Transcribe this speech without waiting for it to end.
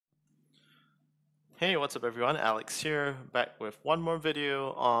Hey, what's up everyone? Alex here, back with one more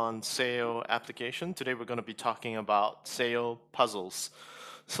video on SAIO application. Today we're going to be talking about SAIO puzzles.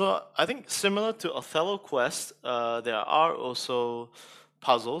 So I think similar to Othello Quest, there are also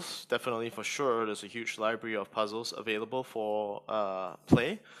puzzles, definitely for sure. There's a huge library of puzzles available for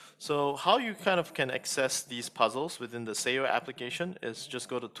play. So how you kind of can access these puzzles within the SAIO application is just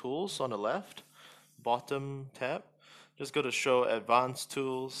go to Tools on the left, bottom tab. Just go to Show Advanced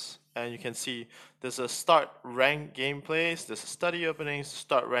Tools, and you can see there's a Start Rank Gameplays, there's a Study Openings,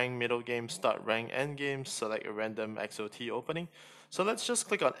 Start Rank Middle Game, Start Rank End Game, select a random XOT opening. So let's just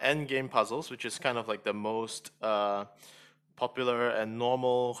click on End Game Puzzles, which is kind of like the most popular and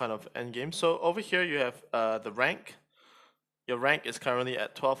normal kind of end game. So over here you have the rank. Your rank is currently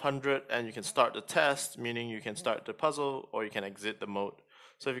at 1200 and you can start the test, meaning you can start the puzzle or you can exit the mode.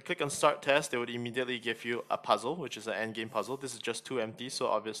 So if you click on start test, they would immediately give you a puzzle, which is an endgame puzzle. This is just two empties, so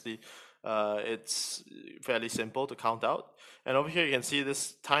obviously it's fairly simple to count out. And over here you can see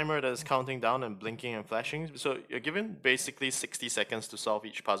this timer that is counting down and blinking and flashing. So you're given basically 60 seconds to solve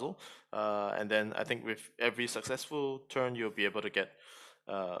each puzzle. And then I think with every successful turn, you'll be able to get,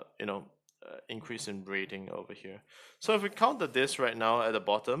 increase in rating over here. So if we count the disc right now at the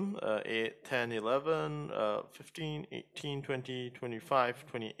bottom, 8, 10, 11, 15, 18, 20, 25,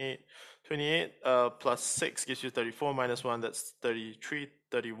 28, 28 plus 6 gives you 34 minus 1, that's 33,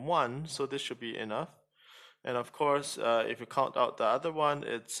 31, so this should be enough. And of course, if you count out the other one,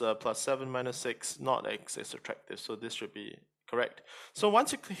 it's plus 7 minus 6, not x is subtractive, so this should be correct. So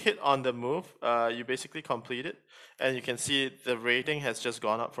once you hit on the move, you basically complete it, and you can see the rating has just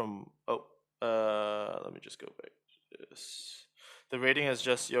gone up from, let me just go back to this. The rating has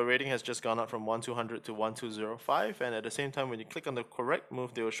just, your rating has just gone up from 1200 to 1205, and at the same time, when you click on the correct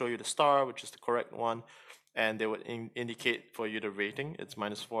move, they will show you the star, which is the correct one, and they would indicate for you the rating. It's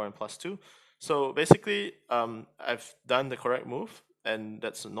 -4 and +2. So basically, I've done the correct move, and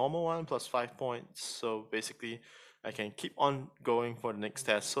that's a normal one, plus 5 points. So basically, I can keep on going for the next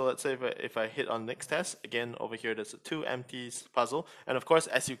test. So let's say if I hit on next test, again, over here, there's a 2 empties puzzle. And of course,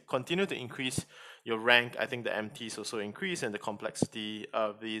 as you continue to increase your rank, I think the empties also increase and the complexity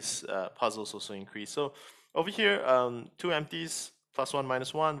of these puzzles also increase. So over here, 2 empties, +1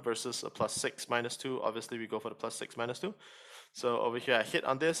 -1 versus a +6 -2. Obviously, we go for the +6 -2. So over here I hit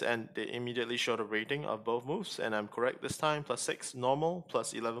on this and they immediately show the rating of both moves, and I'm correct this time, +6 normal,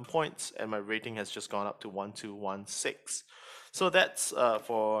 plus 11 points, and my rating has just gone up to 1216. So that's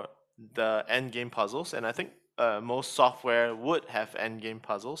for the end game puzzles, and I think most software would have end game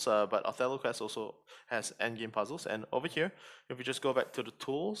puzzles, but Othello Quest also has end game puzzles. And over here, if we just go back to the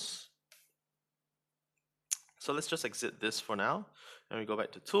tools, so let's just exit this for now, and we go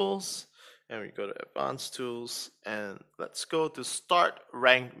back to tools, and we go to advanced tools, and let's go to start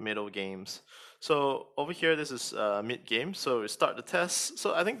ranked middle games. So over here, this is mid game, so we start the test.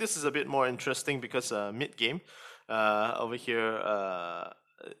 So I think this is a bit more interesting because mid game, over here,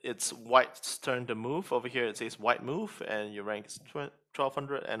 it's white's turn to move. Over here it says white move, and your rank is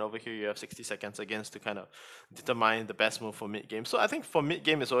 1200, and over here you have 60 seconds again to kind of determine the best move for mid game. So I think for mid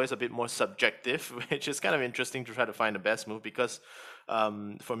game it's always a bit more subjective, which is kind of interesting to try to find the best move because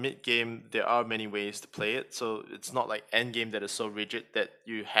for mid game there are many ways to play it. So it's not like end game that is so rigid that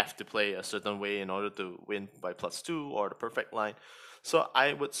you have to play a certain way in order to win by +2 or the perfect line. So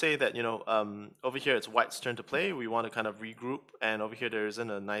I would say that, over here it's white's turn to play. We want to kind of regroup, and over here there isn't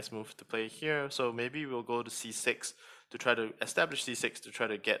a nice move to play here. So maybe we'll go to c6 to try to establish c6 to try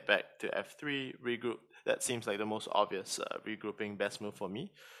to get back to f3, regroup. That seems like the most obvious regrouping best move for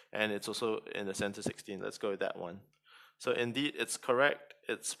me. And it's also in the center 16. Let's go with that one. So indeed, it's correct.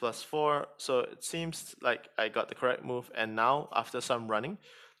 It's +4. So it seems like I got the correct move. And now, after some running,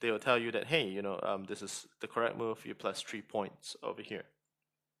 they will tell you that, hey, this is the correct move. You +3 points over here.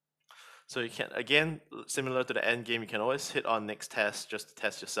 So you can, again, similar to the end game, you can always hit on next test just to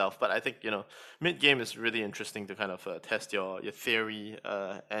test yourself. But I think, mid game is really interesting to kind of test your theory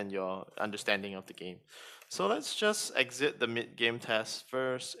and your understanding of the game. So let's just exit the mid game test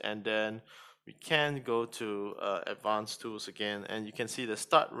first, and then we can go to advanced tools again, and you can see the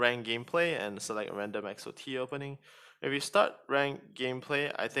start rank gameplay and select a random XOT opening. If you start rank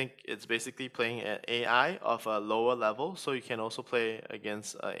gameplay, I think it's basically playing an AI of a lower level, so you can also play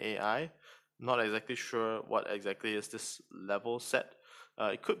against AI. Not exactly sure what exactly is this level set.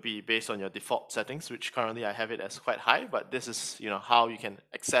 It could be based on your default settings, which currently I have it as quite high, but this is how you can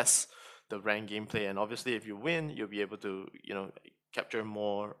access the rank gameplay. And obviously if you win, you'll be able to capture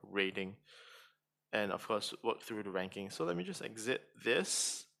more rating and of course work through the ranking. So let me just exit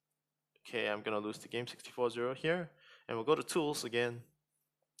this. Okay, I'm gonna lose the game 64-0 here, and we'll go to tools again,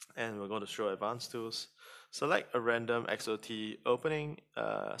 and we're going to show advanced tools. Select a random XOT opening,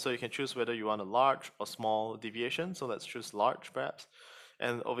 so you can choose whether you want a large or small deviation. So let's choose large perhaps.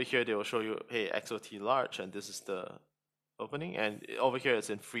 And over here they will show you, hey, XOT large, and this is the opening, and over here it's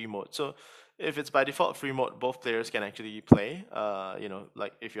in free mode. So if it's by default free mode, both players can actually play.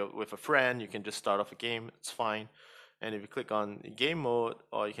 Like if you're with a friend, you can just start off a game, it's fine. And if you click on game mode,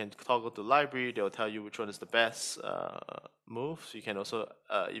 or you can toggle to library, they'll tell you which one is the best move. So you can also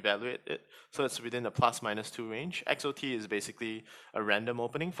evaluate it. So it's within the +-2 range. XOT is basically a random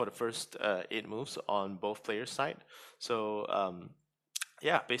opening for the first 8 moves on both players' side. So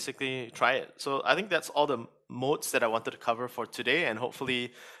yeah, basically try it. So I think that's all the modes that I wanted to cover for today, and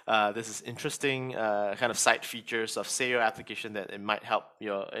hopefully this is interesting kind of side features of SAIO application that it might help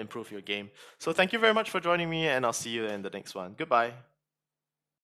improve your game. So thank you very much for joining me, and I'll see you in the next one. Goodbye.